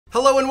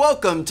Hello and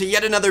welcome to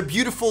yet another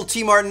beautiful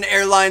T Martin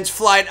Airlines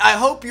flight. I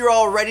hope you're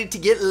all ready to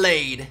get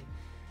laid.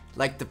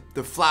 Like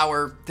the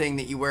flower thing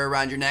that you wear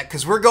around your neck,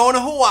 because we're going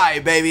to Hawaii,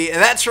 baby.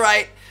 And that's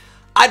right.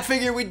 I'd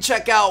figure we'd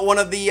check out one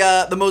of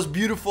the most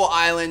beautiful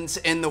islands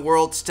in the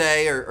world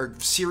today, or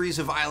series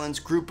of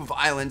islands, group of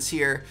islands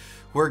here.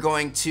 We're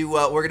going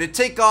to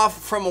take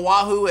off from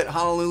Oahu at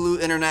Honolulu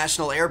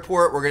International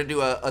Airport. We're going to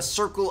do a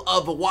circle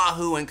of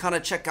Oahu and kind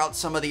of check out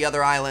some of the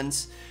other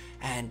islands.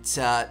 And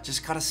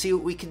just kind of see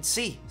what we can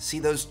see. See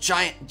those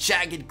giant,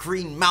 jagged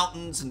green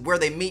mountains and where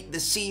they meet the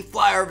sea,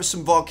 fly over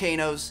some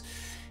volcanoes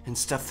and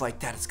stuff like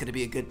that. It's going to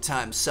be a good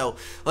time. So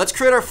let's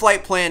create our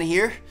flight plan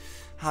here.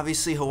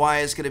 Obviously,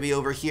 Hawaii is going to be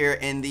over here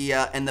in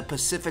the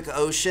Pacific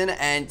Ocean,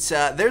 and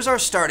there's our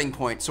starting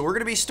point. So we're going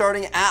to be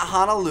starting at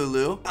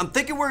Honolulu. I'm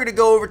thinking we're going to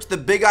go over to the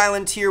Big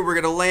Island here. We're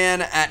going to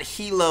land at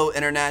Hilo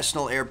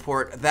International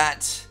Airport.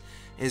 That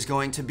is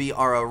going to be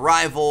our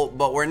arrival,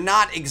 but we're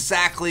not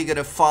exactly going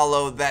to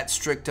follow that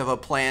strict of a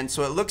plan.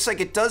 So it looks like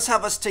it does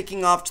have us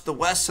taking off to the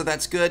west, so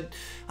that's good.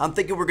 I'm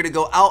thinking we're going to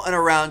go out and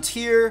around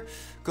here,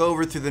 go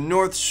over through the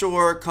North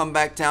Shore, come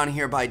back down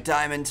here by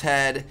Diamond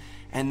Head,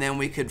 and then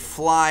we could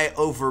fly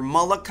over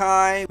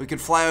Molokai. We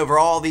could fly over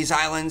all these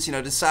islands, you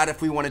know, decide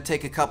if we want to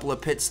take a couple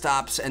of pit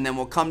stops, and then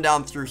we'll come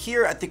down through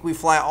here. I think we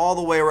fly all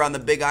the way around the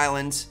Big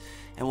Islands,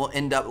 and we'll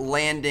end up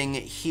landing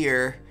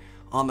here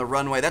on the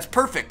runway. That's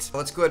perfect.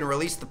 Let's go ahead and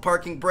release the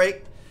parking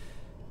brake,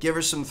 give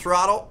her some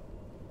throttle,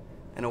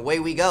 and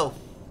away we go.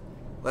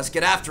 Let's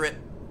get after it.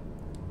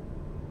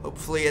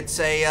 Hopefully it's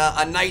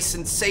a nice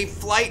and safe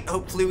flight.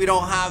 Hopefully we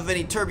don't have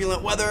any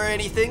turbulent weather or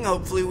anything.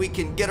 Hopefully we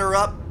can get her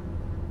up,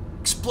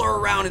 explore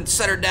around, and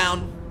set her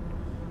down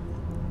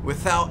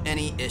without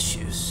any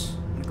issues.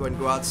 I'm gonna go ahead and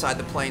go outside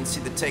the plane,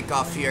 see the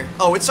takeoff here.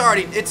 Oh,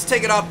 it's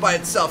taken off by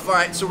itself. All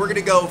right, so we're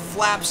gonna go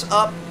flaps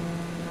up.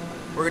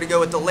 We're gonna go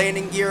with the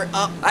landing gear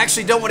up. I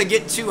actually don't want to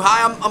get too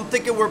high. I'm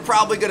thinking we're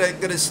probably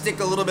gonna stick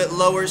a little bit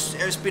lower.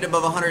 Airspeed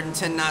above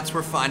 110 knots,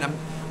 we're fine.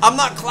 I'm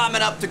not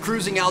climbing up to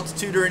cruising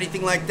altitude or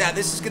anything like that.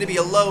 This is gonna be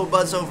a low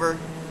buzz over.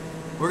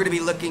 We're gonna be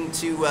looking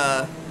to,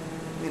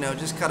 you know,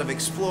 just kind of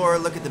explore,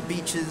 look at the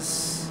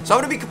beaches. So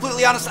I'm gonna be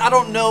completely honest, I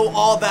don't know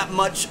all that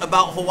much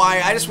about Hawaii.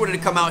 I just wanted to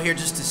come out here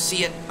just to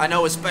see it. I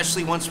know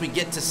especially once we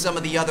get to some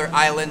of the other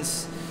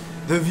islands,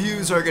 the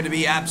views are gonna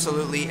be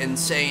absolutely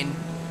insane.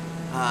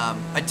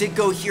 I did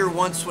go here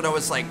once when I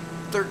was like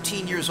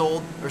 13 years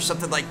old or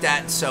something like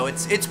that, so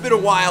it's been a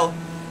while.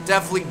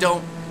 Definitely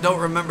don't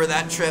remember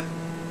that trip.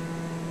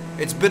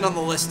 It's been on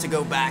the list to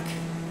go back,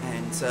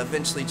 and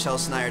eventually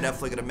Chelsea and I are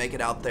definitely gonna make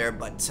it out there,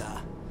 but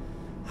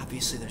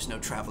obviously there's no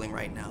traveling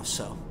right now,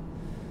 so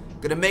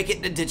gonna make it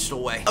in a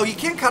digital way. Oh, you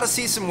can kind of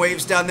see some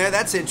waves down there.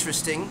 That's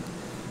interesting.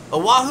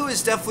 Oahu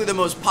is definitely the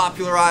most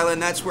popular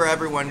island. That's where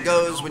everyone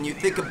goes when you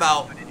think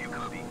about,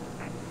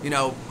 you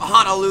know,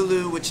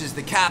 Honolulu, which is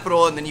the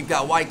capital, and then you've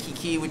got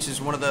Waikiki, which is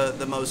one of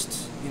the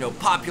most, you know,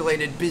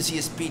 populated,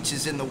 busiest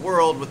beaches in the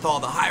world with all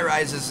the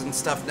high-rises and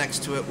stuff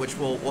next to it, which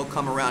we'll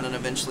come around and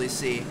eventually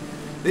see.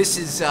 This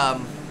is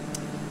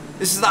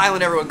the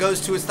island everyone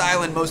goes to. It's the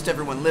island most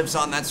everyone lives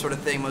on, that sort of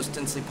thing, most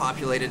densely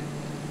populated.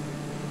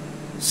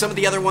 Some of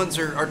the other ones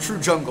are true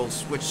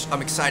jungles, which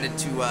I'm excited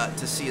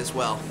to see as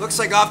well. Looks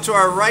like off to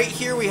our right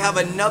here we have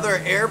another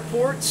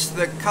airport,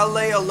 the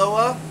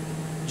Kalealoa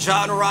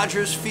John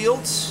Rogers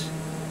Fields.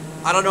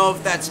 I don't know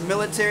if that's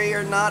military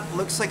or not.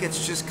 Looks like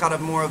it's just kind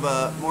of more of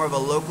a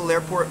local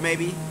airport,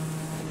 maybe.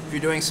 If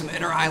you're doing some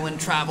inter-island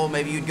travel,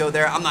 maybe you'd go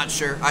there. I'm not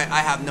sure. I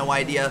have no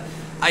idea.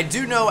 I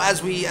do know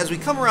as we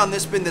come around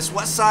this bend, this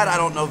west side, I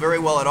don't know very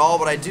well at all,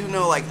 but I do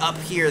know like up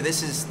here,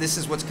 this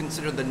is what's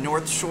considered the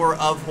North Shore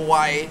of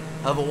Hawaii,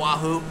 of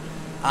Oahu.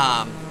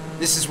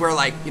 This is where,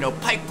 like, you know,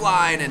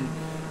 Pipeline and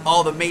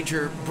all the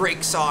major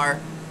breaks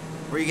are,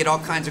 where you get all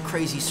kinds of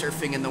crazy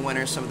surfing in the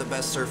winter, some of the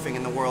best surfing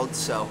in the world.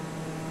 So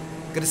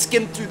gonna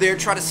skim through there,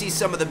 try to see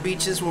some of the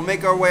beaches. We'll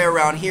make our way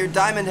around here.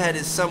 Diamond Head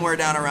is somewhere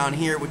down around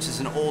here, which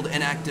is an old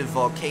inactive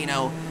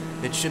volcano.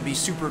 It should be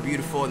super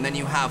beautiful. And then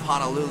you have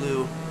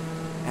Honolulu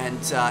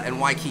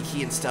and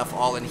Waikiki and stuff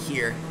all in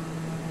here,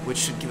 which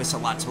should give us a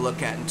lot to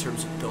look at in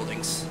terms of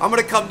buildings. I'm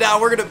gonna come down.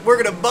 We're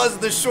gonna buzz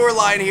the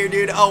shoreline here,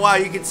 dude. Oh wow,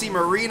 you can see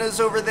marinas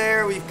over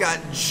there. We've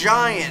got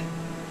giant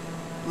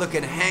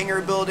looking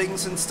hangar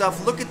buildings and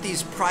stuff. Look at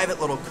these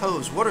private little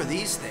coves. What are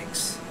these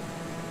things?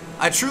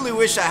 I truly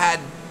wish I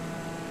had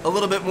a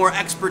little bit more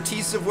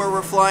expertise of where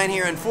we're flying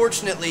here.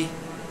 Unfortunately,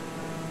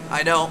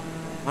 I don't.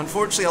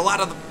 Unfortunately, a lot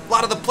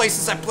of the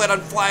places I plan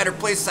on flying are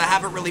places I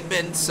haven't really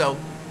been, so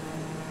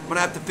I'm gonna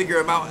have to figure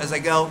them out as I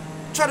go.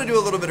 Try to do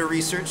a little bit of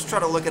research, try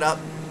to look it up,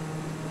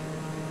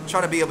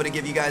 try to be able to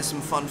give you guys some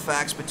fun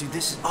facts. But dude,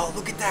 this is, oh,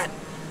 look at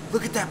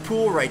that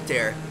pool right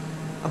there.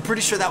 I'm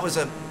pretty sure that was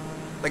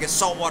like a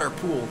saltwater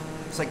pool.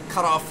 It's like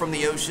cut off from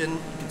the ocean.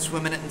 You can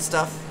swim in it and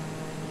stuff.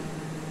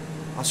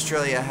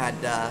 Australia had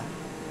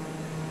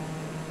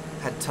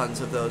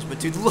tons of those. But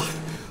dude,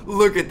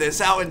 look at this.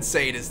 How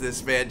insane is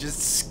this, man? Just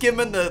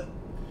skimming the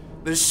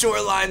the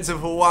shorelines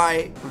of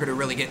Hawaii. We're gonna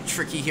really get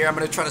tricky here. I'm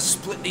gonna try to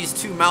split these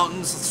two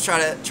mountains. Let's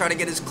try to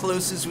get as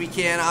close as we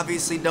can.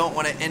 Obviously don't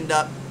want to end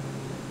up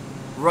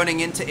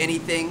running into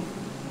anything,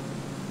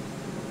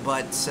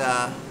 but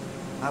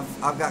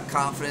I've got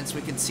confidence.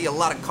 We can see a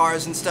lot of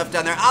cars and stuff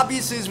down there.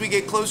 Obviously, as we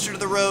get closer to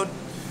the road,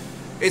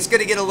 it's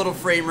gonna get a little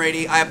frame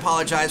ratey. I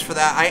apologize for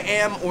that. I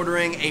am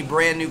ordering a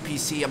brand new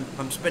PC.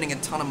 I'm spending a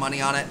ton of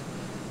money on it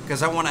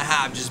because I want to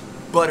have just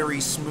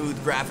buttery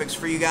smooth graphics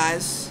for you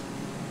guys.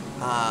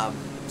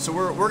 So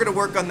we're gonna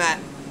work on that.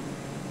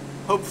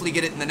 Hopefully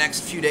get it in the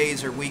next few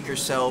days or week or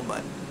so,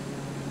 but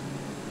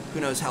who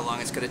knows how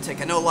long it's gonna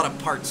take. I know a lot of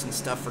parts and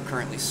stuff are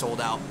currently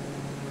sold out.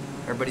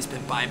 Everybody's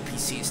been buying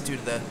PCs due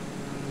to the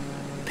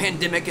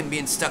pandemic and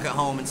being stuck at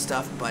home and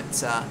stuff,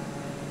 but I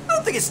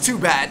don't think it's too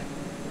bad.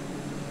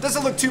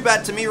 Doesn't look too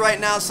bad to me right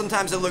now.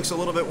 Sometimes it looks a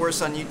little bit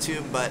worse on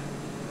YouTube, but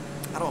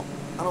I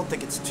don't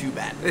think it's too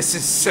bad. This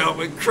is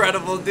so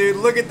incredible, dude.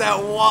 Look at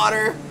that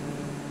water.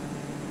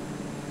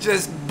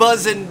 Just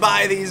buzzing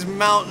by these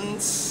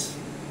mountains.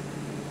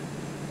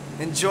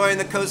 Enjoying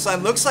the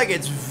coastline. Looks like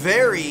it's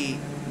very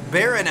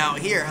barren out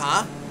here,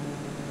 huh?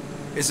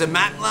 Is the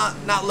map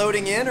not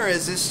loading in, or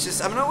is this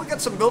just... I don't know, we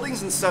got some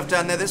buildings and stuff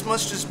down there. This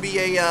must just be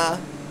a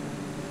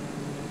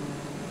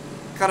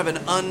kind of an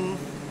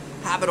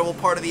uninhabitable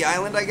part of the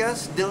island, I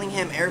guess.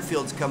 Dillingham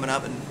Airfield's coming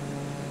up in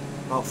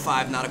about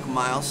 5 nautical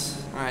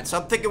miles. Alright, so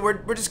I'm thinking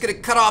we're just going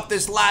to cut off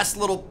this last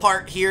little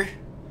part here.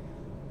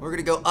 We're going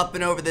to go up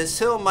and over this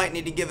hill. Might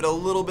need to give it a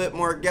little bit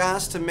more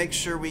gas to make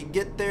sure we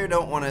get there.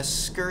 Don't want to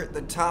skirt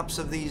the tops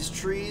of these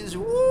trees.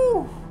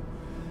 Woo!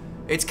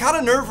 It's kind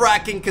of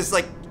nerve-wracking because,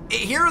 like,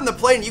 here in the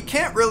plane, you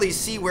can't really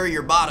see where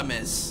your bottom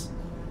is.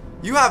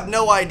 You have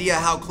no idea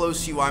how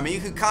close you are. I mean, you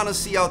could kind of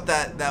see out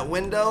that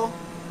window.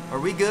 Are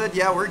we good?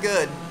 Yeah, we're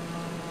good.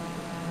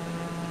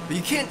 But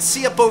you can't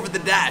see up over the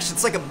dash.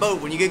 It's like a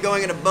boat. When you get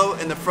going in a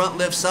boat and the front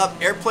lifts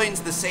up,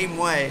 airplanes the same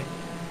way.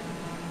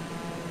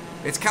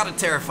 It's kind of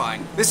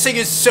terrifying. This thing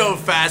is so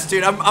fast,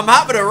 dude. I'm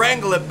having to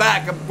wrangle it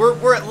back.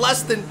 We're at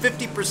less than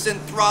 50%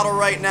 throttle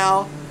right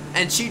now,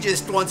 and she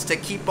just wants to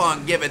keep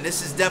on giving.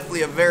 This is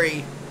definitely a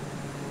very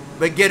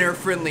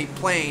beginner-friendly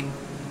plane.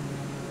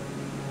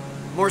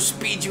 More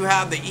speed you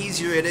have, the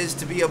easier it is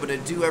to be able to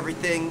do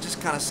everything.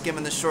 Just kind of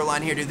skimming the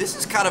shoreline here, dude. This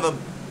is kind of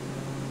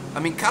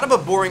a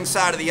boring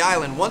side of the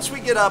island. Once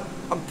we get up,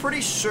 I'm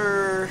pretty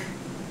sure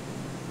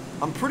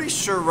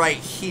right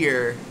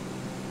here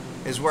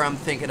is where I'm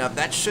thinking of.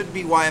 That should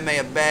be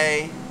Waimea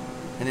Bay,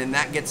 and then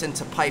that gets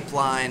into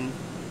Pipeline.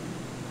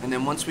 And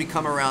then once we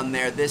come around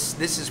there, this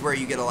is where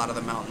you get a lot of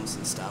the mountains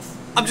and stuff.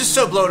 I'm just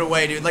so blown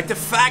away, dude. Like, the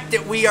fact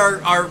that we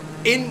are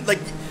in, like,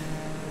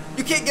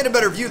 you can't get a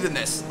better view than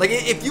this. Like,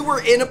 if you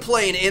were in a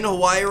plane in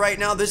Hawaii right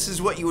now, this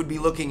is what you would be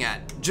looking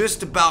at.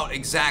 Just about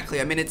exactly.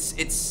 I mean,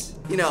 it's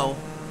you know,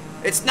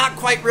 it's not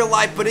quite real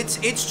life, but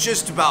it's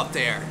just about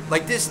there.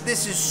 Like, this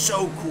is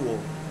so cool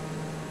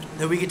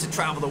that we get to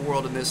travel the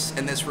world in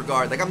this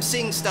regard. Like, I'm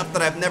seeing stuff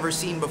that I've never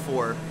seen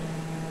before.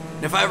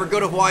 And if I ever go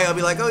to Hawaii, I'll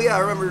be like, oh yeah, I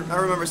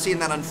remember seeing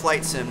that on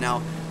Flight Sim.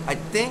 Now, I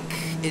think,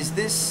 is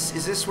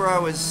this where I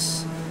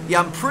was? Yeah,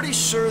 I'm pretty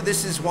sure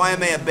this is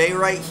Waimea Bay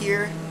right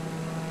here.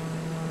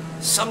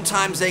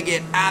 Sometimes they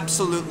get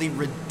absolutely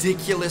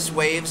ridiculous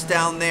waves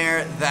down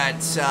there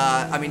that,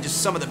 I mean,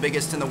 just some of the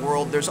biggest in the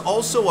world. There's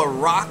also a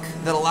rock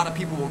that a lot of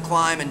people will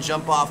climb and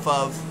jump off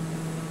of.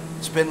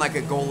 It's been like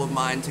a goal of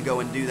mine to go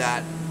and do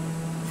that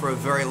for a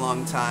very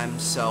long time,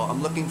 so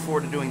I'm looking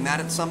forward to doing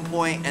that at some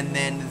point. And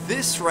then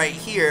this right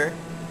here,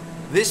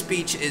 this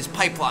beach is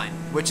Pipeline,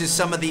 which is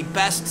some of the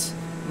best,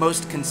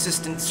 most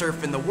consistent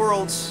surf in the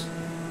world.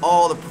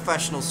 All the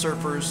professional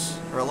surfers,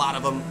 or a lot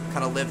of them,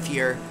 kind of live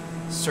here,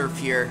 surf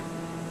here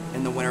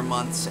in the winter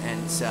months.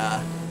 And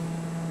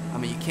I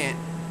mean,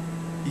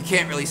 you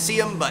can't really see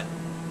them, but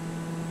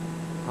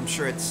I'm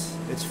sure it's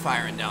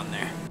firing down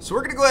there. So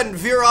we're gonna go ahead and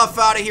veer off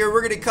out of here.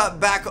 We're gonna cut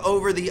back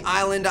over the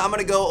island. I'm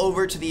gonna go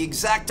over to the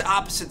exact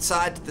opposite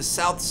side, to the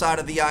south side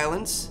of the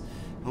islands,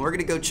 and we're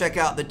gonna go check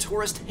out the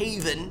tourist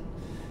haven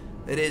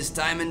that is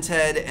Diamond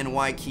Head and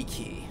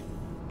Waikiki.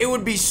 It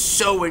would be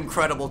so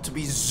incredible to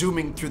be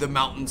zooming through the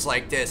mountains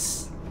like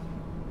this.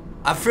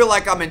 I feel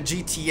like I'm in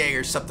GTA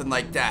or something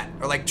like that,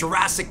 or like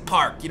Jurassic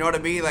Park, you know what I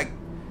mean? Like,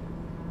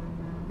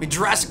 I mean,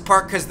 Jurassic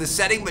Park because the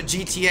setting, but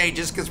GTA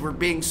just because we're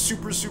being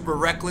super, super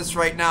reckless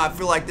right now. I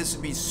feel like this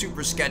would be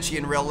super sketchy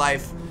in real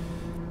life.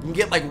 You can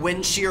get like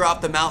wind shear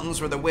off the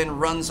mountains where the wind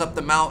runs up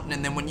the mountain,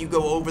 and then when you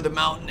go over the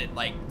mountain, it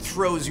like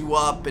throws you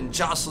up and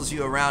jostles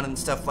you around and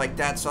stuff like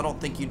that. So I don't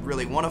think you'd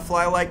really want to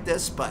fly like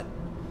this, but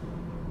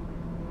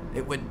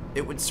it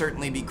would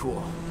certainly be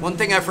cool. One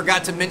thing I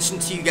forgot to mention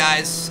to you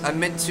guys, I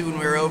meant to when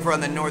we were over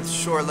on the North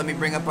Shore. Let me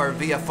bring up our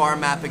VFR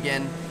map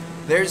again.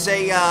 There's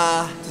a,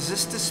 does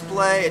this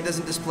display? It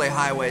doesn't display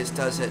highways,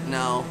 does it?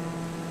 No.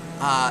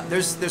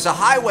 There's a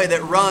highway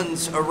that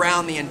runs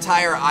around the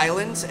entire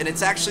island, and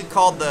it's actually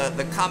called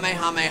the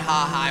Kamehameha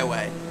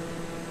Highway.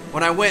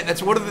 When I went,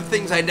 that's one of the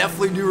things I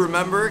definitely do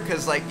remember,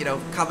 because, like, you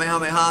know,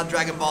 Kamehameha,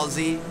 Dragon Ball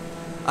Z.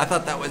 I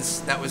thought that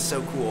was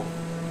so cool.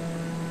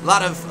 A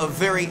lot of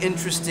very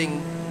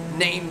interesting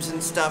names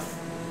and stuff.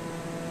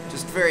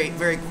 Just very,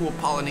 very cool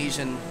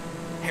Polynesian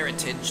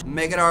heritage.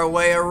 Making our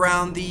way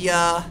around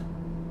the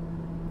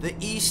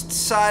east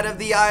side of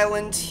the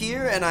island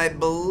here, and I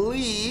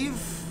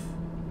believe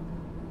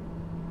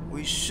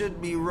we should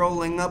be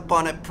rolling up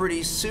on it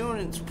pretty soon.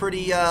 It's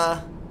pretty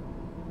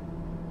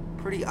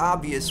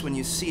obvious when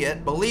you see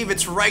it. Believe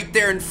it's right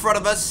there in front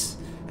of us.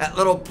 That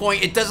little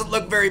point. It doesn't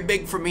look very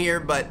big from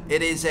here, but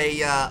it is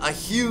a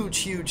huge,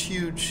 huge,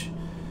 huge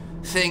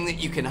thing that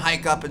you can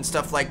hike up and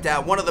stuff like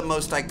that. One of the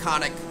most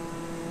iconic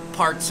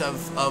parts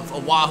of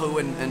Oahu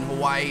and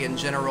Hawaii in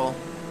general.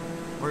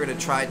 We're gonna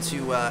try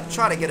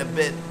to get a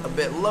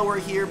bit lower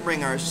here,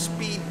 bring our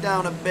speed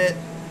down a bit,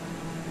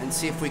 and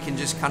see if we can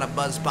just kind of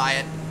buzz by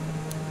it.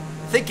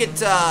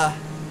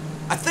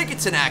 I think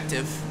it's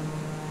inactive.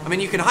 I mean,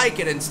 you can hike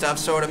it and stuff,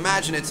 so I'd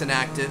imagine it's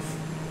inactive.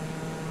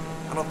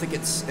 I don't think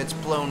it's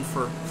blown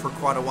for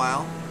quite a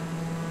while.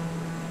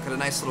 Got a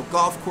nice little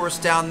golf course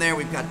down there.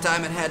 We've got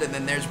Diamond Head, and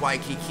then there's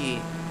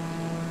Waikiki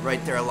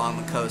right there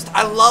along the coast.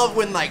 I love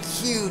when like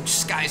huge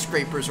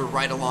skyscrapers are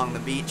right along the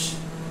beach.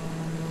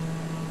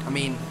 I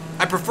mean,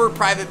 I prefer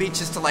private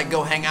beaches to like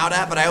go hang out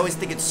at, but I always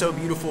think it's so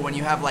beautiful when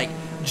you have like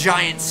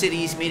giant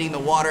cities meeting the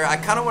water. I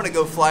kind of want to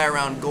go fly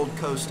around Gold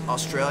Coast,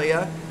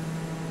 Australia,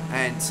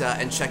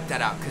 and check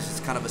that out because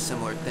it's kind of a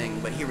similar thing.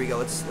 But here we go.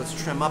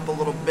 Let's trim up a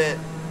little bit,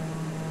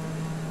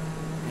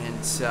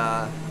 and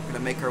we're gonna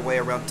make our way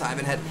around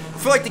Diamond Head. I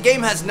feel like the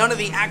game has none of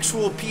the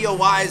actual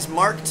POIs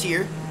marked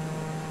here,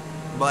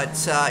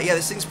 but yeah,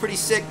 this thing's pretty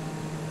sick.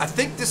 I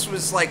think this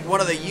was like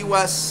one of the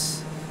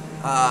U.S.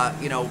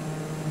 You know,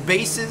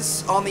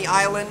 bases on the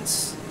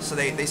islands, so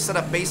they set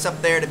up base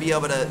up there to be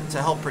able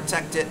to help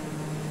protect it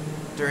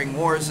during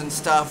wars and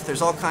stuff.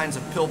 There's all kinds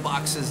of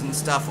pillboxes and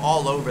stuff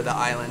all over the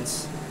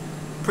islands.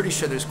 Pretty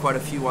sure there's quite a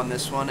few on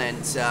this one,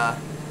 and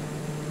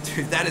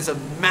dude, that is a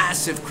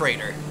massive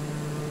crater.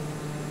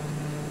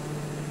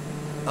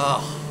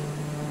 Oh,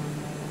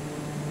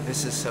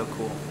 this is so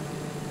cool.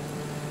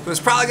 It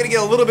was probably gonna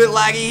get a little bit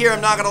laggy here, I'm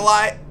not gonna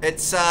lie.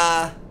 It's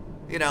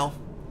you know,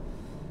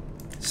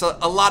 so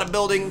a lot of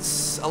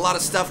buildings, a lot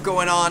of stuff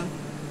going on.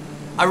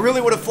 I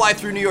really want to fly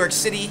through New York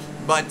City,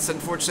 but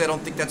unfortunately I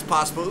don't think that's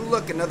possible. Ooh,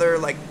 look, another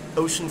like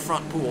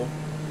oceanfront pool.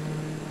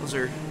 Those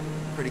are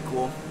pretty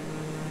cool.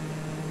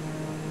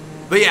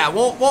 But yeah,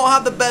 won't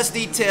have the best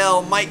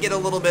detail, might get a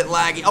little bit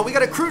laggy. Oh, we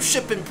got a cruise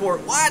ship in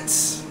port. What?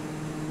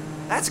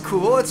 That's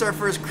cool. It's our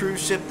first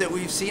cruise ship that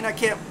we've seen. I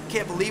can't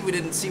believe we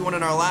didn't see one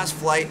in our last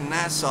flight in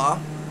Nassau.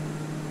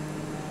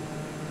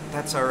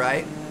 That's all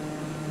right.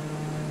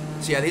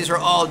 So yeah, these are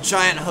all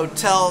giant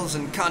hotels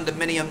and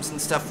condominiums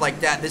and stuff like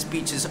that. This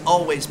beach is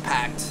always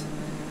packed.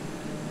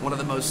 One of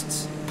the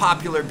most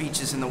popular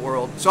beaches in the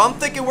world. So I'm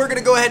thinking we're gonna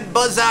go ahead and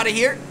buzz out of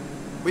here.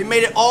 We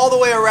made it all the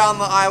way around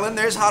the island.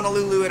 There's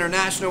Honolulu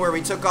International where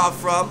we took off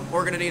from.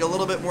 We're gonna need a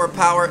little bit more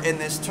power in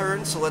this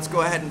turn, so let's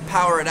go ahead and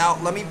power it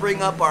out. Let me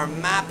bring up our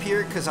map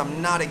here because I'm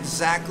not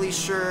exactly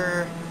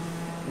sure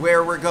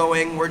where we're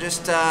going. We're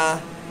just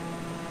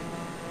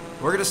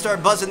we're gonna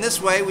start buzzing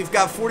this way. We've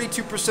got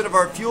 42% of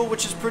our fuel,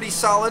 which is pretty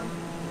solid.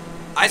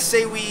 I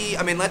say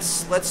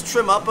let's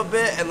trim up a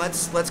bit and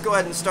let's go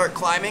ahead and start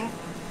climbing.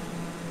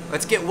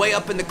 Let's get way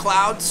up in the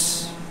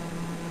clouds.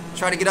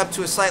 Try to get up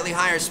to a slightly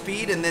higher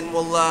speed, and then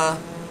we'll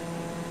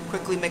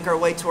quickly make our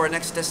way to our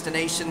next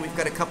destination. We've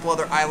got a couple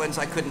other islands.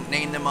 I couldn't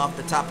name them off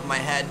the top of my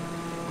head.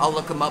 I'll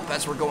look them up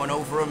as we're going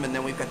over them, and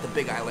then we've got the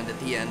big island at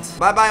the end.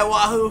 Bye-bye,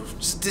 Oahu.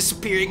 Just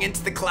disappearing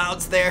into the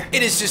clouds there.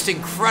 It is just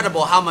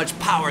incredible how much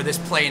power this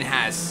plane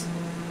has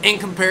in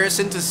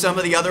comparison to some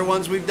of the other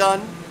ones we've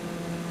done.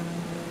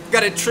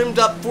 Got it trimmed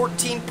up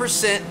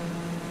 14%,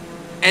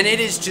 and it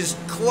is just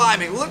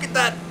climbing. Look at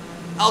that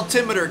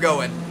altimeter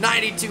going,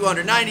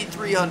 9,200,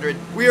 9,300.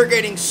 We are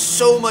gaining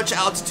so much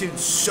altitude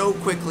so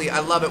quickly. I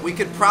love it. We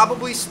could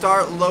probably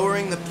start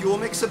lowering the fuel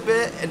mix a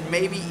bit and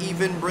maybe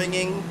even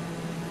bringing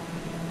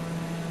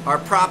our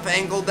prop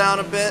angle down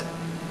a bit.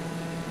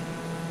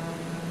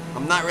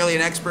 I'm not really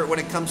an expert when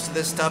it comes to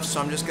this stuff, so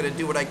I'm just gonna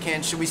do what I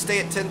can. Should we stay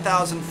at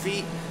 10,000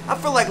 feet? I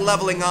feel like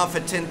leveling off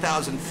at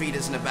 10,000 feet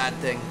isn't a bad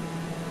thing.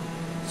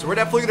 So we're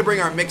definitely gonna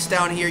bring our mix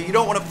down here. You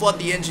don't wanna flood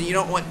the engine. You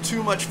don't want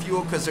too much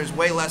fuel because there's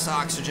way less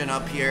oxygen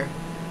up here.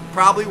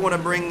 Probably wanna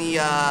bring the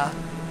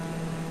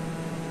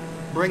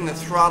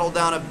throttle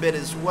down a bit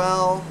as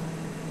well.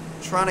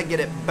 Trying to get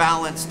it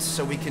balanced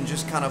so we can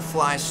just kind of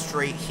fly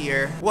straight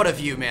here. What a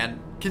view, man.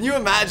 Can you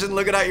imagine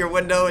looking out your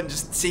window and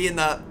just seeing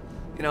the,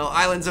 you know,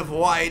 islands of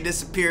Hawaii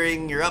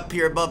disappearing? You're up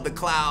here above the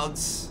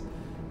clouds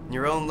in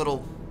your own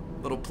little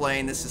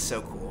plane. This is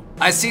so cool.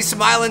 I see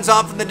some islands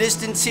off in the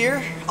distance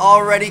here,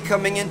 already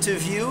coming into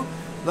view.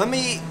 Let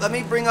me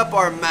bring up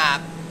our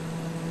map.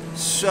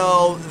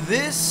 So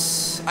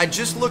this, I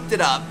just looked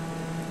it up.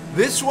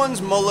 This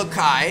one's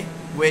Molokai,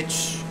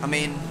 which, I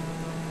mean,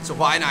 it's a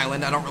Hawaiian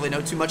island. I don't really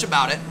know too much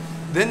about it.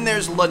 Then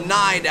there's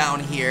Lanai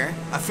down here.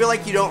 I feel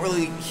like you don't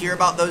really hear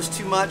about those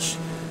too much.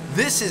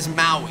 This is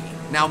Maui.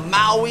 Now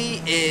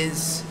Maui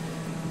is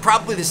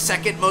probably the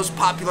second most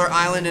popular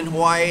island in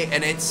Hawaii,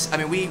 and I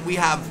mean, we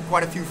have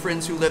quite a few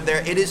friends who live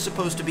there. It is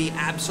supposed to be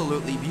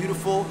absolutely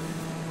beautiful.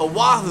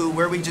 Oahu,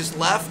 where we just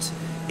left,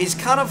 is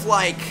kind of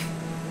like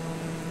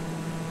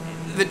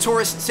the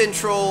tourist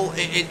central.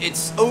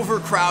 It's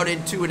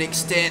overcrowded to an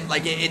extent.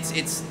 Like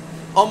it's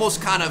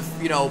almost kind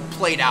of, you know,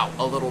 played out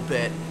a little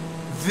bit.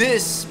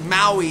 This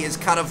Maui is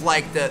kind of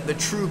like the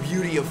true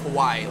beauty of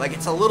Hawaii. Like,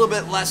 it's a little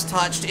bit less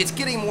touched. It's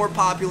getting more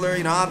popular,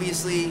 you know,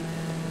 obviously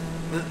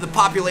the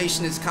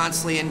population is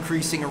constantly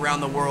increasing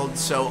around the world,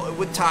 so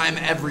with time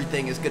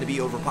everything is going to be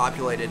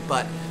overpopulated.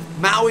 But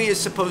Maui is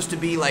supposed to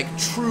be like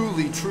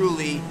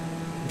truly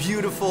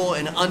beautiful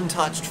and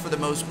untouched for the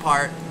most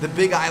part. The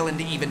Big Island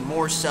even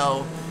more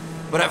so.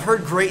 But I've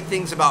heard great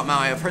things about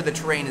Maui. I've heard the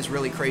terrain is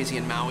really crazy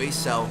in Maui,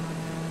 so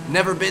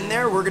never been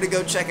there. We're gonna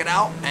go check it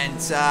out,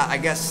 and I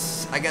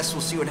guess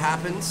we'll see what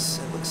happens.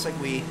 It looks like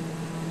we're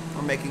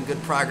making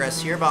good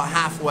progress here, about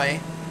halfway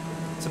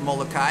to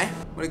Molokai.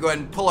 I'm gonna go ahead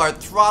and pull our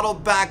throttle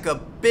back a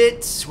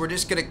bit. We're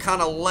just gonna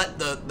kind of let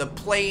the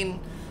plane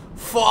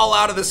fall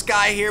out of the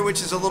sky here,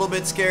 which is a little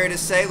bit scary to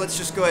say. Let's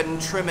just go ahead and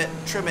trim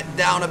it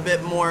down a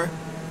bit more.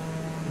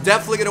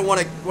 Definitely gonna want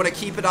to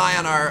keep an eye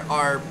on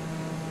our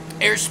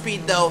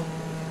airspeed though.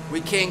 We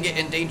can get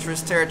in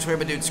dangerous territory,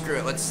 but dude, screw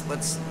it. Let's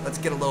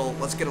get a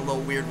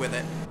little weird with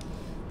it.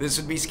 This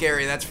would be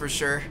scary, that's for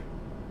sure.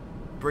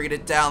 Bringing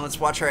it down. Let's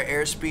watch our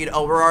airspeed.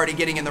 Oh, we're already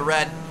getting in the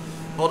red.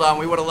 Hold on,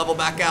 we want to level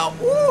back out.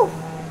 Woo!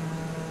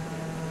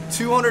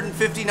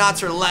 250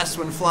 knots or less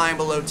when flying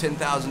below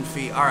 10,000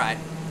 feet. All right,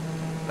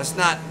 let's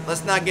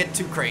not get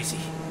too crazy.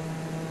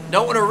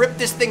 Don't want to rip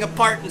this thing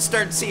apart and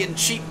start seeing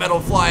sheet metal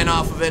flying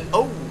off of it.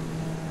 Oh.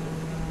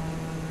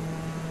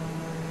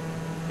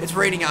 It's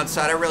raining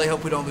outside. I really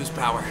hope we don't lose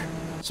power.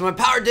 So my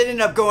power did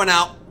end up going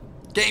out.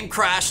 Game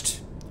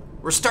crashed.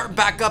 We're starting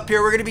back up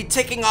here. We're gonna be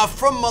taking off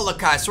from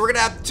Molokai. So we're gonna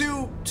have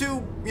two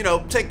you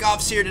know,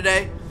 takeoffs here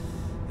today,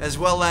 as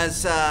well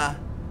as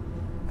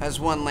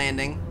one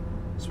landing.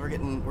 So we're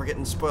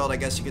getting spoiled, I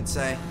guess you could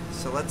say.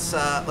 So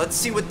let's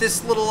see what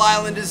this little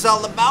island is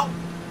all about.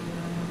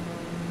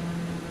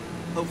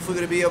 Hopefully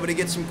gonna be able to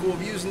get some cool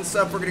views and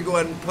stuff. We're gonna go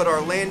ahead and put our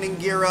landing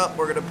gear up.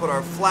 We're gonna put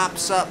our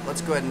flaps up.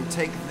 Let's go ahead and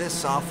take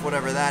this off,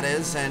 whatever that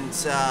is. And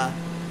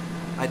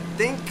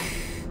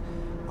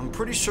I'm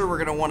pretty sure we're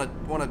gonna want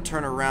to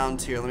turn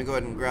around here. Let me go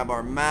ahead and grab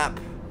our map.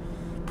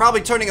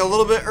 Probably turning a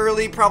little bit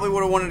early. Probably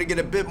would have wanted to get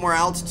a bit more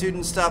altitude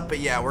and stuff. But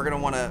yeah, we're gonna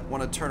want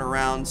to turn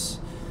around.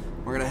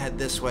 We're gonna head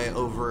this way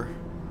over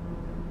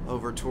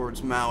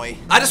towards Maui.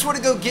 I just want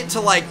to go get to,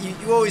 like,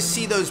 you always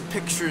see those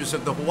pictures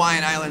of the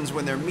Hawaiian Islands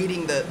when they're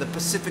meeting the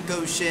Pacific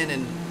Ocean,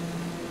 and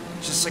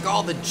just like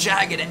all the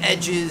jagged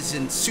edges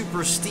and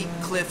super steep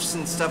cliffs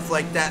and stuff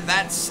like that.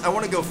 I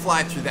want to go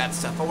fly through that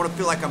stuff. I want to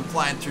feel like I'm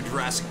flying through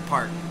Jurassic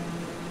Park.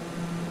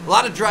 A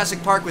lot of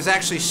Jurassic Park was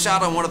actually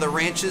shot on one of the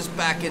ranches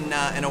back in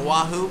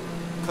Oahu.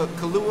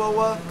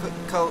 Kaloa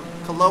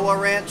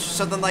Ranch,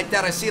 something like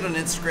that. I see it on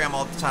Instagram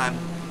all the time.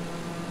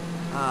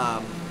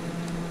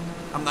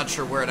 I'm not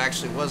sure where it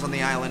actually was on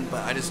the island,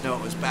 but I just know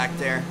it was back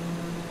there.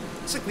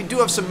 Looks like we do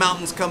have some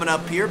mountains coming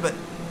up here, but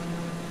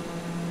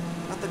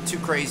nothing too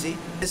crazy.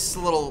 This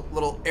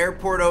little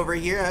airport over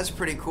here, that's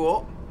pretty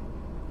cool.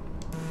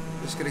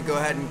 Just gonna go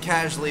ahead and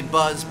casually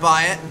buzz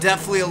by it.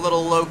 Definitely a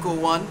little local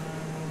one.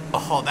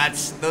 Oh,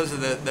 those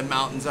are the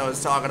mountains I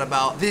was talking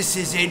about. This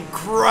is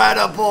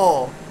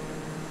incredible.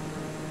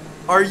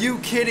 Are you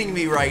kidding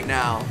me right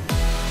now?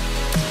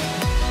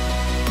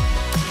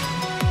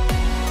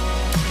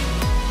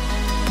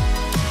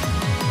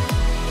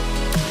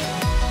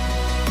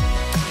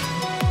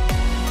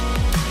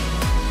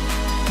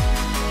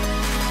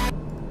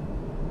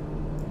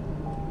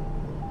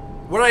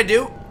 What did I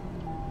do?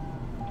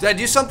 Did I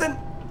do something?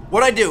 What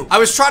did I do? I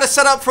was trying to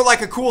set up for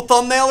like a cool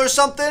thumbnail or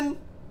something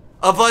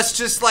of us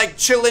just like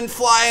chilling,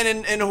 flying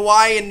in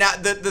Hawaii, and now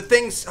the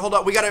things. Hold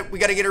up, we gotta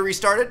get her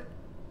restarted.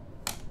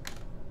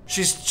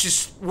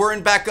 She's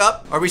whirring back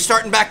up. Are we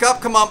starting back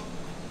up? Come on,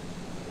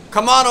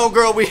 come on, old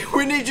girl.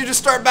 We need you to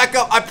start back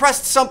up. I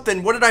pressed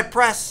something. What did I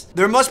press?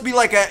 There must be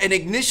like an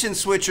ignition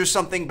switch or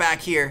something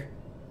back here.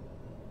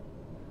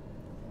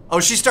 Oh,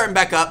 she's starting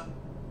back up.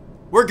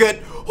 We're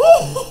good.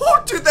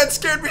 Oh, dude, that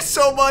scared me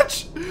so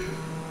much.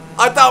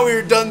 I thought we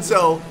were done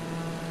so.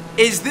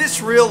 Is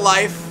this real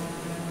life?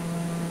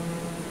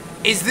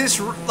 Is this,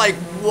 like,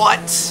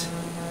 what?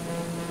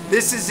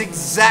 This is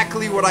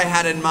exactly what I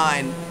had in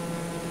mind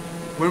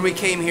when we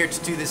came here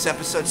to do this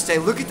episode today.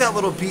 Look at that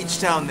little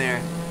beach down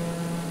there.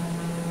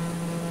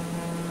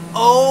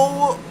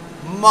 Oh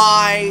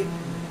my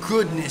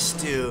goodness,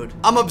 dude.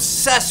 I'm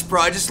obsessed,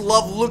 bro. I just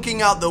love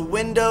looking out the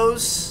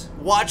windows,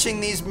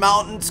 watching these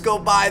mountains go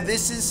by.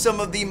 This is some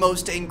of the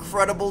most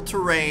incredible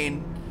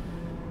terrain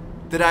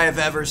that I have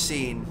ever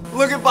seen.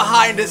 Look at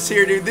behind us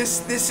here, dude.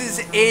 This is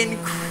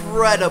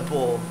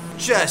incredible.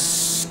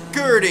 Just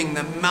skirting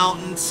the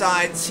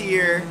mountainsides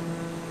here.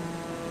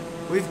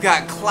 We've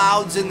got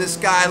clouds in the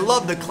sky. I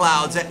love the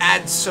clouds. It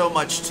adds so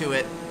much to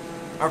it.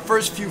 Our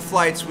first few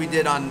flights we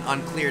did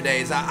on clear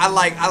days. I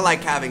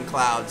like having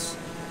clouds.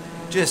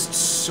 Just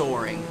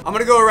soaring. I'm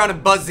gonna go around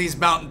and buzz these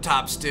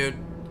mountaintops, dude.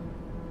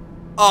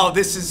 Oh,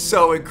 this is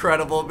so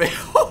incredible, man.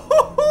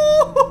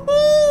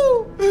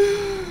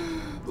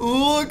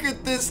 Look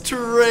at this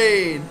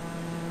terrain.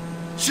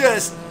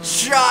 Just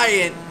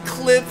giant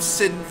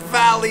cliffs and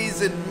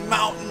valleys and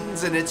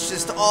mountains, and it's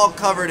just all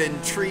covered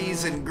in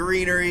trees and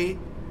greenery.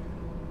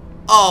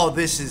 Oh,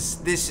 this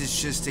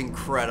is just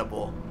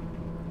incredible.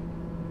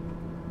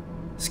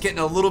 It's getting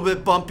a little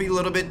bit bumpy, a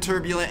little bit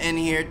turbulent in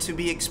here, to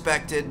be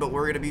expected, but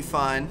we're gonna be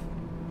fine.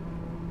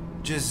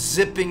 Just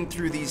zipping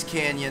through these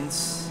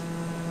canyons.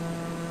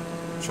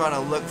 Trying to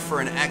look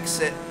for an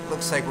exit.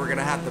 Looks like we're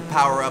gonna have to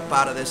power up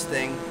out of this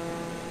thing.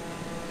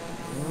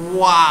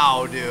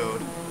 Wow,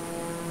 dude.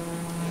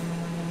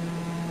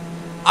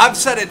 I've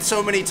said it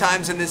so many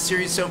times in this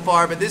series so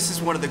far, but this is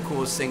one of the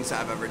coolest things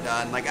I've ever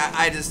done. Like,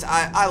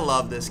 I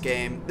love this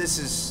game. This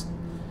is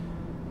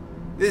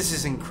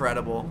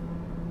incredible.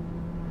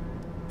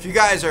 If you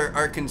guys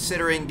are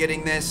considering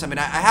getting this, I mean,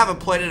 I haven't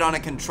played it on a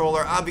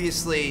controller.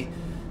 Obviously,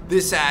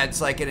 this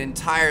adds like an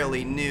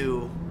entirely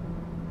new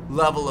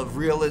level of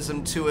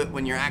realism to it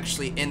when you're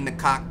actually in the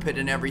cockpit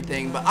and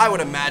everything, but I would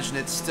imagine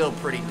it's still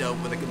pretty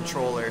dope with a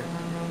controller.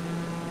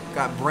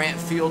 Got Brant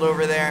Field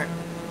over there.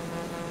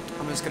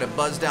 I'm just gonna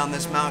buzz down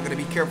this mountain. Gonna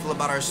be careful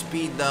about our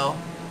speed though.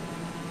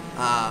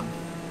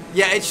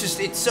 Yeah, it's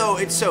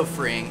so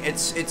freeing.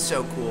 It's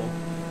so cool.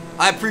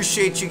 I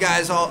appreciate you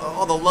guys,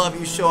 all the love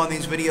you show on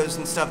these videos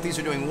and stuff. These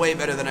are doing way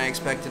better than I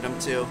expected them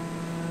to.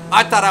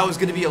 I thought I was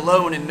gonna be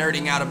alone and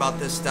nerding out about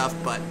this stuff,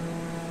 but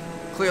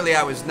clearly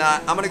I was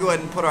not. I'm gonna go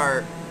ahead and put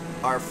our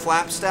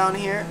flaps down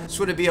here.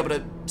 So to be able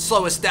to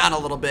slow us down a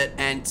little bit,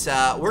 and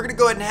we're gonna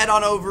go ahead and head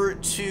on over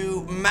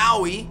to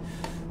Maui,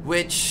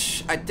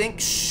 which I think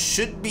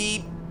should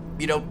be,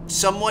 you know,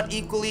 somewhat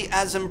equally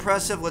as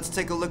impressive. Let's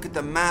take a look at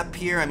the map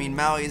here. I mean,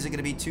 Maui isn't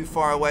gonna be too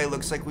far away.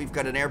 Looks like we've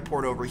got an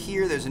airport over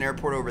here. There's an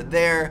airport over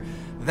there.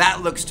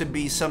 That looks to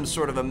be some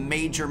sort of a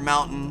major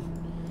mountain.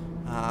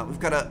 We've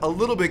got a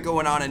little bit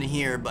going on in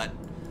here, but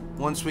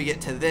once we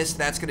get to this,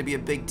 that's gonna be a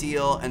big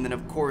deal. And then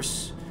of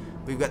course,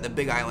 we've got the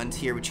big island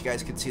here, which you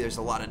guys can see there's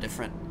a lot of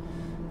different,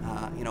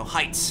 you know,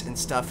 heights and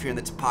stuff here in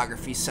the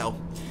topography. So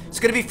it's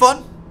gonna be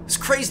fun. It's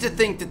crazy to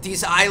think that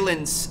these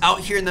islands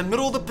out here in the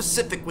middle of the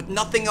Pacific with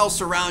nothing else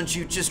around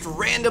you just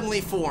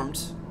randomly formed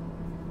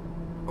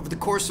over the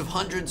course of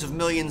hundreds of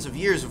millions of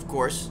years, of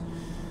course.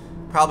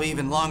 Probably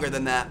even longer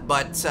than that.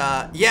 But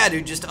yeah,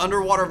 dude, just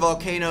underwater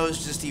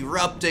volcanoes just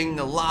erupting,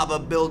 the lava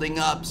building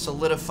up,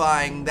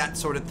 solidifying, that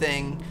sort of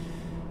thing.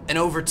 And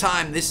over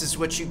time, this is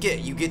what you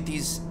get. You get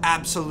these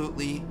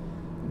absolutely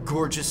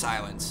gorgeous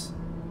islands.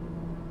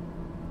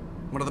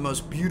 One of the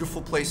most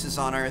beautiful places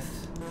on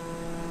Earth.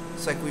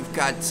 Looks like we've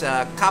got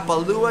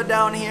Kapalua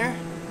down here.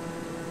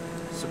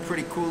 It's a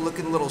pretty cool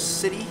looking little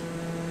city.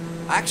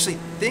 I actually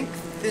think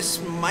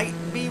this might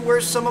be where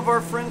some of our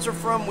friends are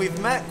from. We've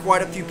met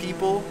quite a few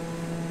people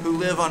who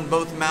live on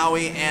both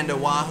Maui and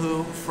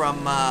Oahu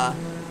from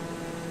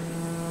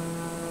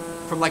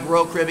like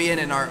Royal Caribbean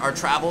and our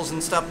travels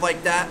and stuff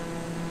like that.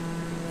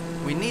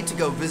 We need to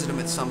go visit them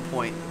at some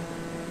point.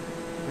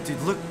 But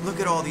dude, look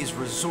at all these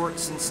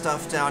resorts and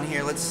stuff down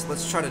here.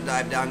 Let's try to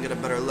dive down and get a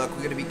better look.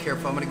 We gotta be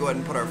careful. I'm gonna go ahead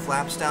and put our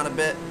flaps down a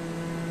bit.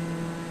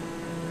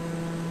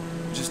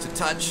 Just a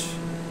touch.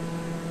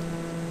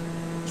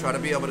 Try to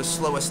be able to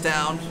slow us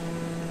down.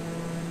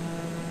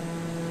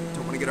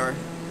 Don't want to get our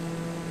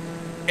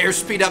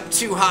airspeed up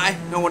too high.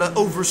 Don't want to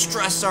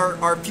overstress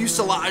our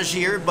fuselage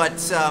here, but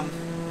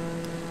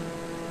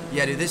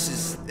yeah, dude, this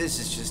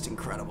is just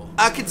incredible.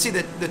 I can see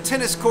the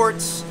tennis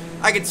courts.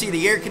 I can see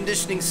the air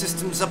conditioning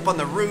systems up on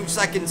the roofs.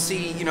 I can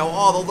see, you know,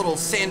 all the little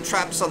sand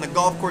traps on the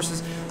golf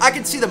courses. I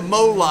can see the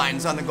mow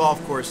lines on the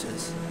golf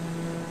courses.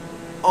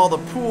 All the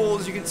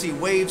pools, you can see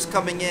waves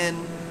coming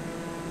in.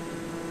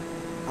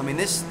 I mean,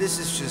 this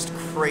is just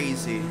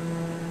crazy.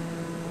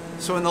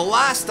 So in the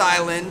last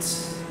island,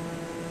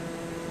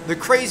 the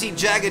crazy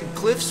jagged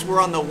cliffs were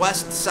on the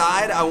west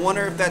side. I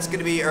wonder if that's going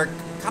to be, or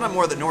kind of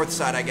more the north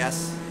side, I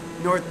guess.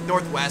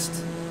 Northwest.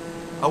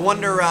 I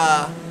wonder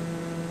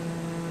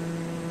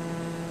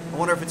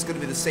if it's going to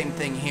be the same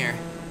thing here.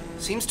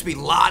 Seems to be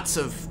lots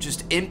of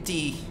just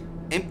empty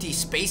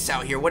space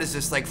out here. What is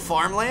this, like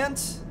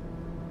farmland?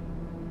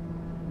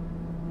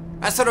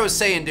 That's what I was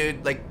saying,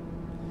 dude. Like,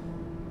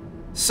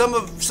 some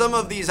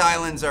of these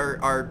islands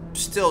are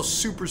still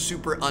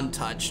super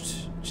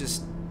untouched.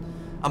 Just,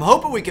 I'm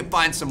hoping we can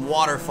find some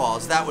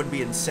waterfalls. That would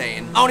be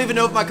insane. I don't even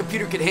know if my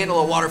computer could handle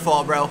a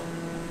waterfall, bro.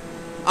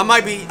 I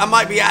might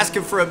be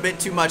asking for a bit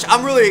too much.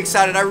 I'm really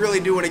excited. I really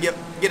do want to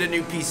get a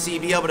new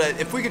PC. Be able to,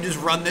 if we could just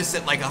run this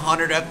at like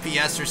 100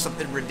 FPS or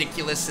something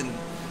ridiculous, and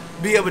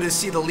be able to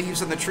see the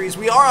leaves on the trees.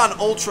 We are on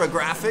ultra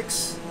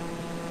graphics.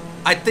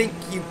 I think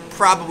you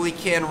probably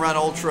can run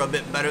ultra a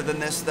bit better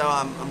than this, though.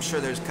 I'm sure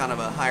there's kind of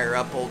a higher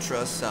up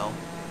ultra, so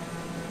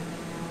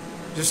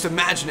just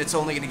imagine it's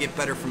only going to get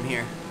better from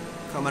here.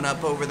 Coming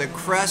up over the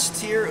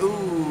crest here.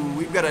 Ooh,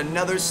 we've got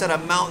another set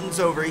of mountains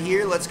over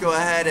here. Let's go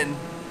ahead and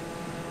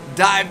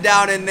dive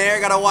down in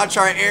there. Gotta watch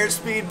our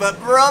airspeed, but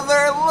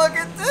brother, look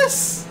at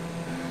this.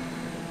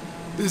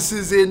 This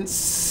is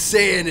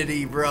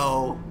insanity,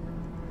 bro.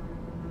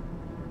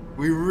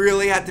 We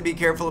really have to be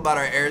careful about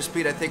our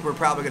airspeed. I think we're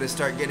probably going to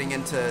start getting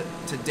into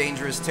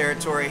dangerous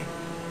territory.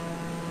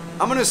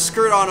 I'm going to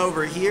skirt on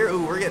over here.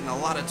 Ooh, we're getting a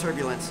lot of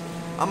turbulence.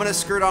 I'm going to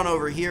skirt on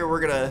over here. We're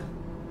going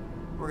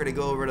to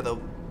go over to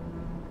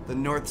the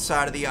north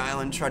side of the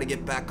island, try to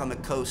get back on the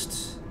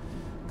coast.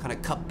 Kind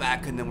of cut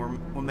back, and then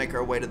we'll make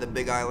our way to the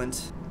big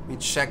island. Let me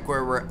check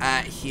where we're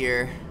at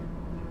here.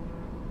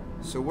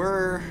 So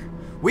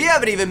we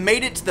haven't even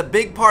made it to the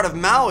big part of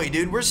Maui,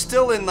 dude. We're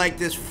still in like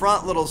this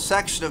front little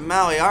section of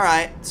Maui. All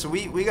right, so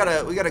we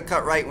gotta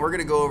cut right, and we're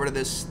gonna go over to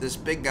this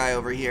big guy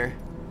over here.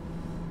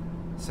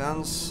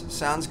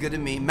 Sounds good to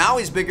me.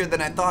 Maui's bigger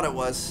than I thought it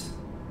was.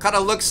 Kind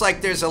of looks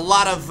like there's a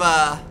lot of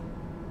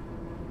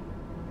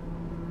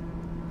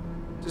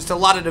just a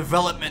lot of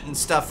development and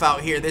stuff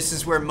out here. This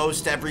is where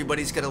most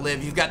everybody's gonna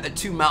live. You've got the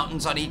two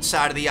mountains on each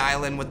side of the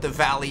island with the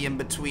valley in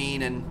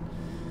between, and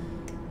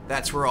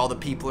that's where all the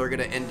people are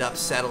gonna end up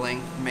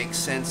settling. Makes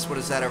sense. What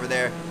is that over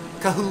there?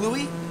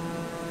 Kahului?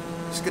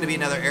 It's gonna be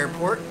another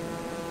airport.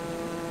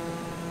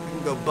 We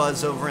can go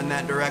buzz over in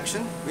that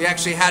direction. We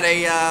actually had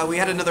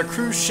another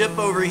cruise ship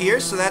over here,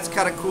 so that's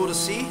kind of cool to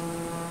see.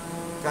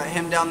 Got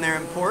him down there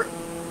in port.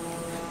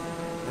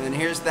 And then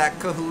here's that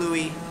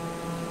Kahului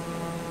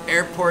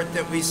airport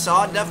that we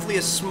saw. Definitely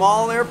a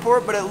small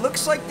airport, but it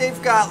looks like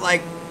they've got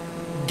like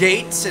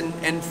gates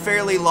and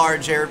fairly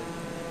large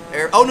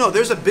oh no,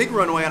 there's a big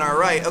runway on our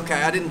right.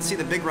 Okay, I didn't see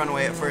the big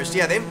runway at first.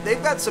 Yeah,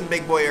 they've got some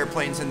big boy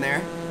airplanes in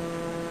there.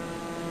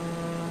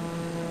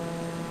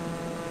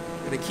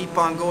 Gonna keep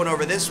on going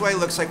over this way.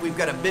 Looks like we've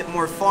got a bit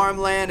more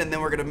farmland, and then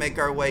we're gonna make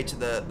our way to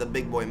the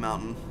big boy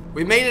mountain.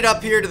 We made it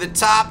up here to the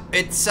top.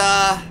 It's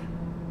I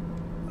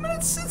mean,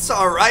 it's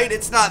all right.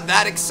 It's not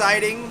that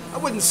exciting. I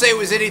wouldn't say it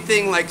was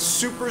anything like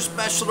super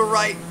special to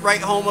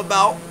write home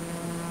about.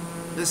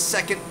 The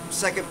second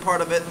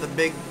part of it, the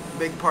big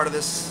part of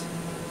this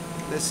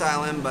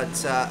island, but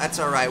that's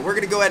all right. We're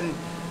gonna go ahead and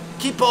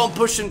keep on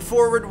pushing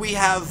forward. We've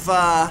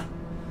got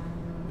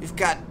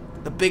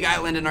the big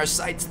island in our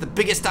sights, the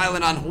biggest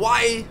island on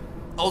Hawaii,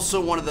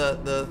 also one of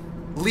the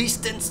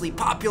least densely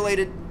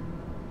populated.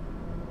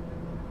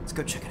 Let's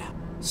go check it out.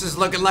 This is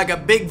looking like a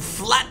big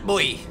flat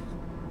boy,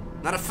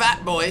 not a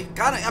fat boy.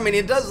 I mean,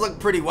 it does look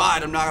pretty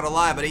wide, I'm not gonna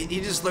lie, but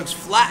he just looks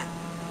flat,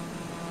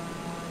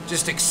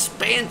 just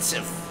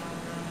expansive.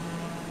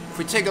 If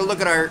we take a look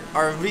at our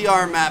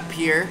VR map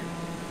here,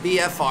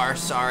 VFR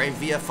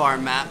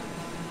map.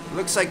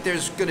 Looks like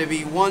there's gonna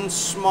be one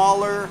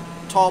smaller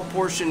tall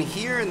portion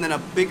here and then a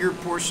bigger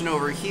portion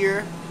over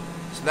here.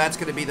 So that's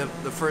gonna be the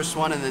first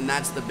one, and then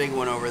that's the big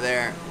one over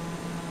there.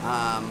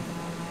 I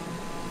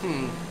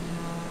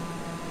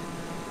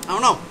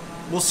don't know.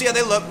 We'll see how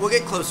they look. We'll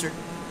get closer.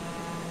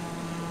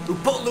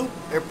 Upolu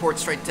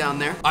airport's right down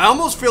there. I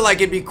almost feel like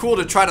it'd be cool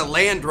to try to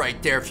land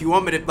right there if you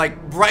want me to, like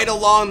right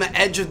along the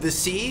edge of the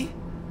sea.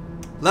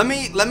 Let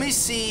me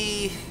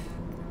see.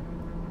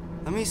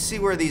 Let me see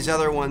where these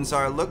other ones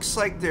are. Looks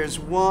like there's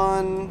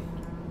one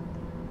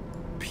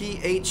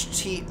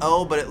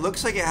PHTO, but it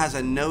looks like it has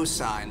a no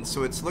sign.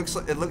 So it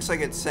looks like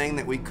it's saying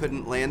that we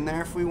couldn't land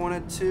there if we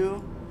wanted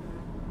to.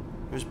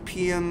 There's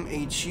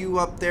PMHU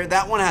up there.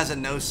 That one has a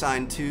no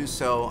sign too.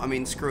 So I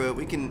mean, screw it.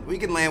 We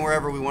can land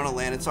wherever we want to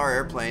land. It's our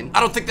airplane.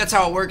 I don't think that's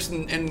how it works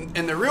in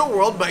the real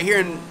world, but here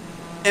in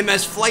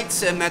MS Flight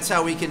Sim, that's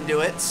how we can do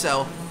it.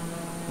 So.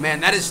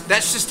 Man, that's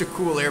just a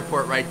cool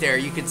airport right there.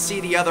 You can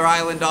see the other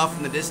island off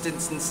in the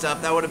distance and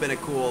stuff. That would have been a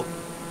cool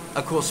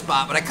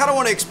spot. But I kind of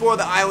want to explore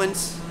the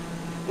islands.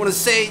 I want to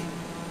say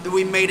that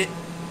we made it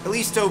at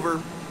least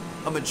over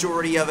a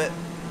majority of it.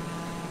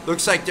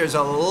 Looks like there's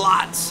a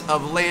lot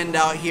of land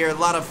out here, a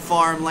lot of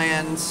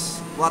farmlands,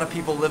 a lot of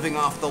people living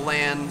off the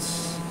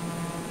lands,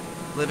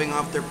 living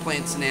off their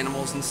plants and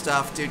animals and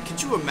stuff. Dude,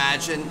 could you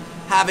imagine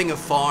having a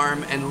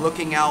farm and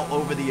looking out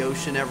over the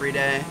ocean every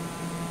day?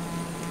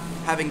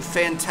 Having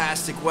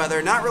fantastic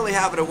weather, not really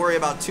having to worry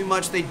about too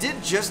much. They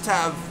did just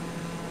have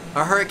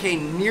a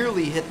hurricane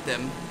nearly hit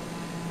them,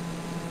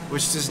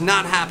 which does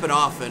not happen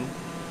often.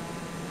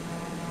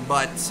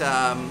 But,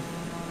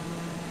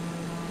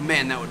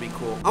 man, that would be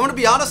cool. I'm gonna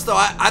be honest though,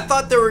 I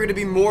thought there were gonna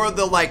be more of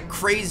the like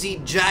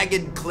crazy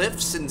jagged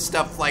cliffs and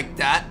stuff like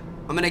that.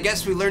 I mean, I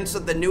guess we learn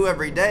something new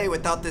every day.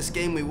 Without this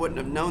game, we wouldn't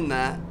have known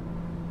that.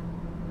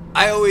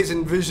 I always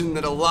envisioned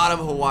that a lot of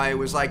Hawaii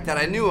was like that.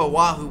 I knew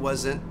Oahu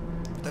wasn't.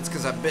 That's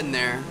because I've been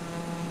there.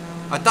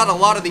 I thought a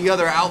lot of the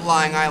other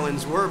outlying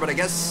islands were, but I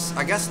guess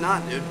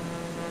not, dude.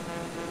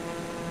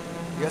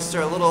 I guess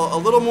they're a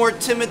little more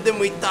timid than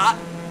we thought.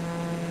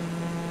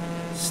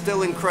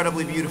 Still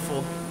incredibly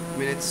beautiful. I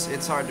mean,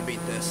 it's hard to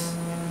beat this.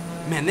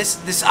 Man,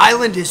 this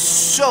island is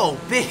so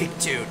big,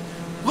 dude.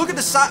 Look at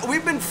the size.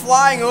 We've been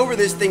flying over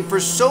this thing for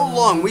so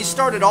long. We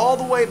started all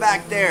the way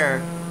back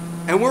there,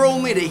 and we're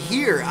only to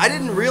here. I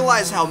didn't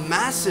realize how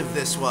massive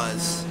this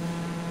was.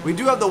 We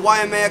do have the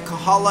Waimea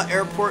Kahala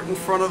Airport in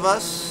front of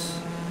us.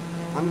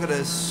 I'm gonna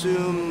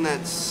assume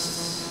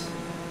that's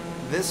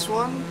this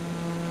one.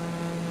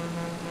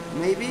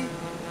 Maybe?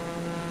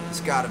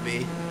 It's gotta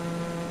be.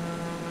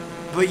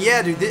 But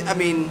yeah, dude, I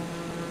mean,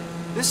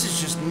 this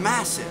is just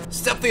massive.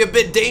 It's definitely a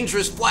bit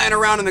dangerous flying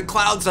around in the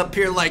clouds up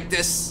here like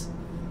this,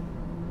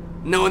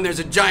 knowing there's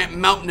a giant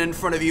mountain in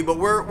front of you. But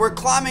we're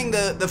climbing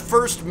the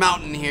first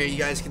mountain here. You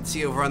guys can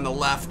see over on the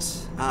left.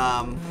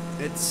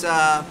 It's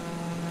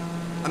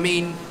I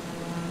mean,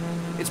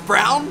 it's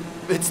brown.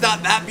 It's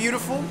not that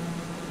beautiful.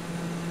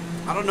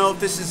 I don't know if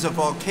this is a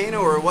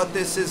volcano or what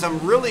this is. I'm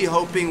really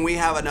hoping we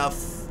have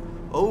enough.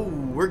 Oh,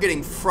 we're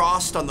getting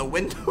frost on the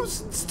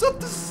windows and stuff.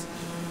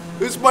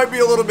 This might be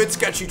a little bit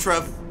sketchy,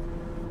 Trev.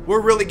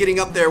 We're really getting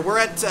up there. We're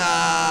at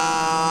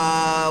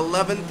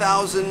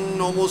 11,000,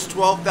 almost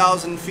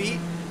 12,000 feet.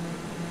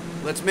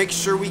 Let's make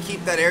sure we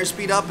keep that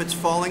airspeed up. It's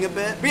falling a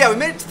bit. But yeah, we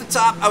made it to the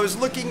top. I was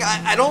looking.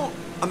 I don't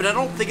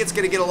think it's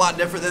going to get a lot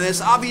different than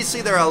this.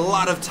 Obviously, there are a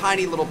lot of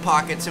tiny little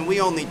pockets, and we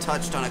only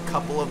touched on a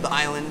couple of the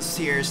islands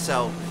here.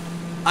 So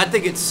I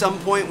think at some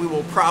point we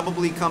will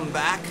probably come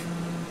back.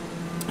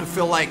 I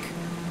feel like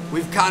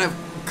we've kind of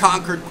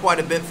conquered quite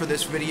a bit for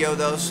this video,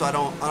 though, so I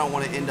don't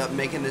want to end up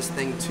making this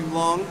thing too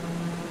long.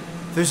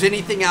 If there's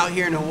anything out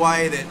here in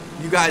Hawaii that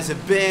you guys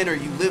have been or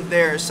you live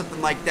there or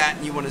something like that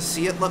and you want to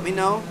see it, let me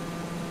know.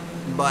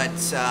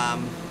 But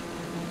I'm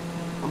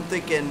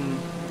thinking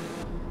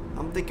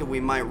we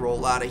might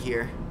roll out of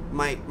here.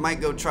 Might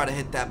go try to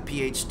hit that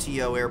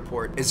PHTO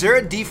airport. Is there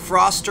a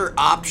defroster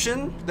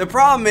option? The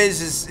problem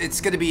is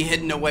it's going to be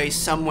hidden away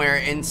somewhere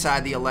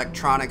inside the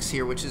electronics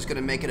here, which is going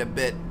to make it a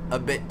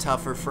bit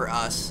tougher for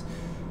us.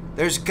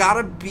 There's got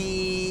to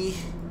be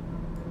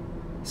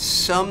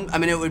some. I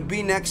mean, it would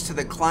be next to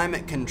the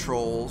climate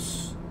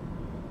controls,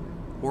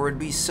 or it'd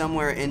be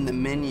somewhere in the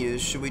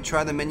menus. Should we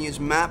try the menus?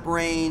 Map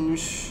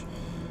range.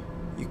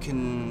 You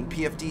can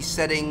PFD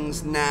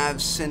settings, nav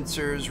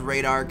sensors,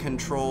 radar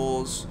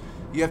controls.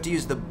 You have to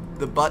use the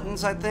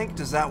buttons, I think.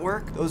 Does that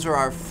work? Those are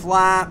our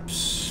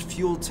flaps,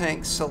 fuel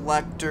tank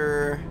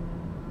selector,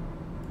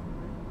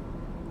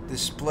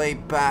 display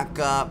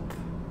backup.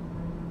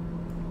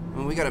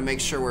 And we got to make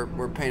sure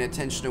we're paying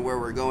attention to where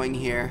we're going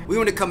here. We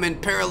want to come in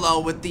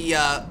parallel with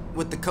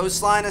the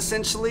coastline,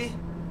 essentially.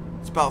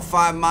 It's about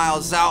 5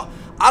 miles out.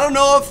 I don't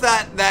know if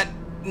that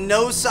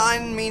no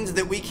sign means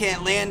that we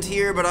can't land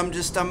here, but I'm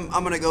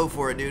gonna go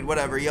for it, dude.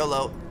 Whatever,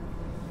 YOLO.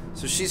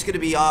 So she's gonna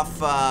be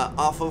off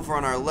over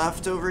on our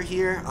left over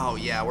here. Oh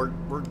yeah, we're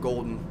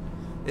golden.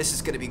 This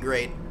is gonna be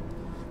great.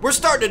 We're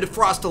starting to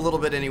defrost a little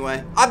bit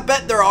anyway. I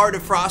bet there are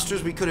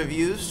defrosters we could have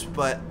used,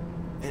 but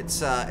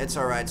it's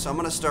all right. So I'm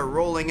gonna start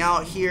rolling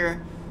out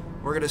here.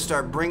 We're gonna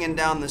start bringing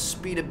down the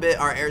speed a bit.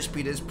 Our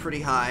airspeed is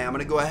pretty high. I'm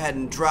gonna go ahead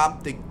and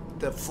drop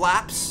the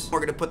flaps. We're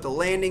gonna put the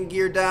landing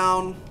gear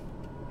down.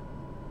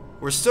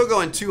 We're still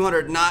going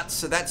 200 knots,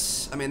 so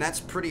that's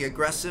pretty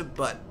aggressive,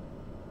 but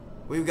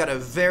we've got a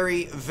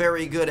very,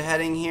 very good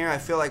heading here. I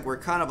feel like we're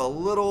kind of a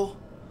little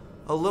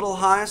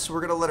high, so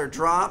we're gonna let her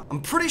drop.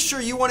 I'm pretty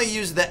sure you want to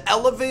use the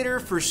elevator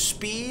for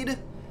speed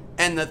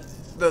and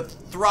the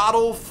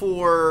throttle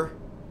for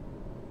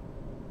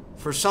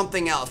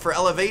something else, for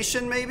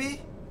elevation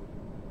maybe.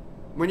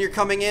 When you're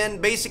coming in,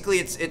 basically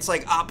it's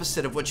like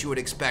opposite of what you would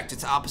expect.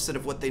 It's opposite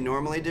of what they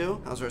normally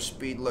do. How's our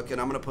speed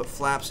looking? I'm gonna put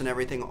flaps and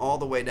everything all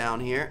the way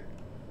down here.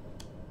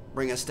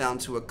 Bring us down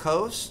to a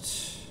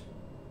coast.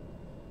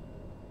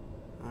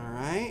 All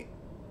right,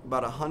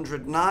 about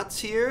 100 knots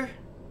here.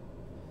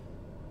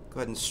 Go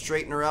ahead and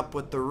straighten her up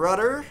with the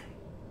rudder.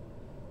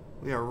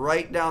 We are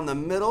right down the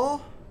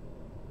middle.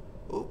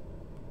 Oh,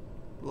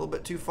 a little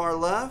bit too far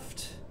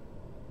left.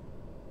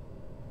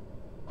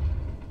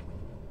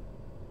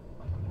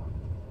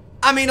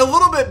 I mean, a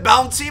little bit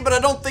bouncy, but I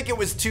don't think it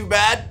was too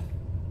bad.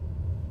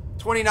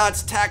 20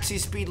 knots taxi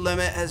speed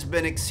limit has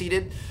been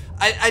exceeded.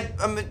 I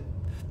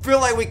feel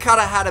like we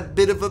kind of had a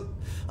bit of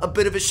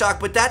a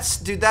shock, but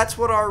that's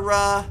what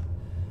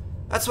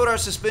our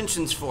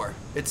suspension's for.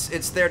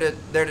 It's there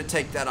to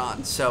take that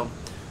on. So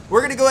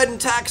we're gonna go ahead and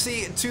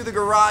taxi to the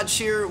garage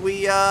here.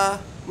 We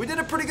did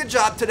a pretty good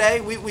job today.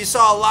 We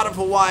saw a lot of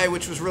Hawaii,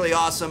 which was really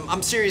awesome.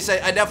 I'm serious.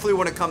 I definitely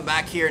want to come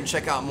back here and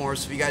check out more.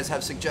 So if you guys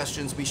have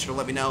suggestions, be sure to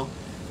let me know.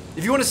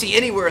 If you want to see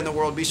anywhere in the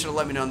world, be sure to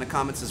let me know in the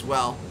comments as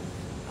well.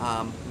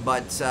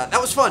 But that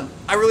was fun.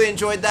 I really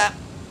enjoyed that.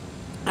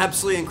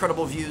 Absolutely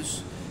incredible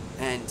views,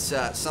 and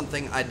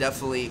something I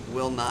definitely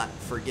will not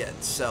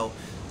forget. So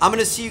I'm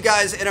going to see you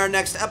guys in our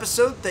next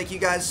episode. Thank you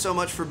guys so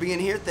much for being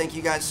here. Thank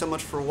you guys so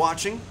much for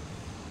watching.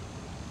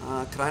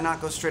 Could I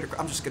not go straight across?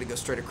 I'm just going to go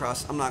straight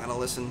across. I'm not going to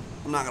listen.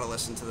 I'm not going to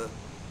listen to the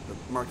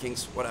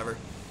markings, whatever.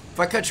 If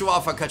I cut you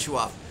off, I cut you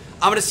off.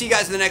 I'm going to see you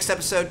guys in the next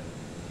episode.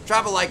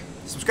 Drop a like,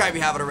 subscribe if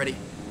you haven't already.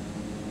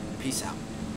 Peace out.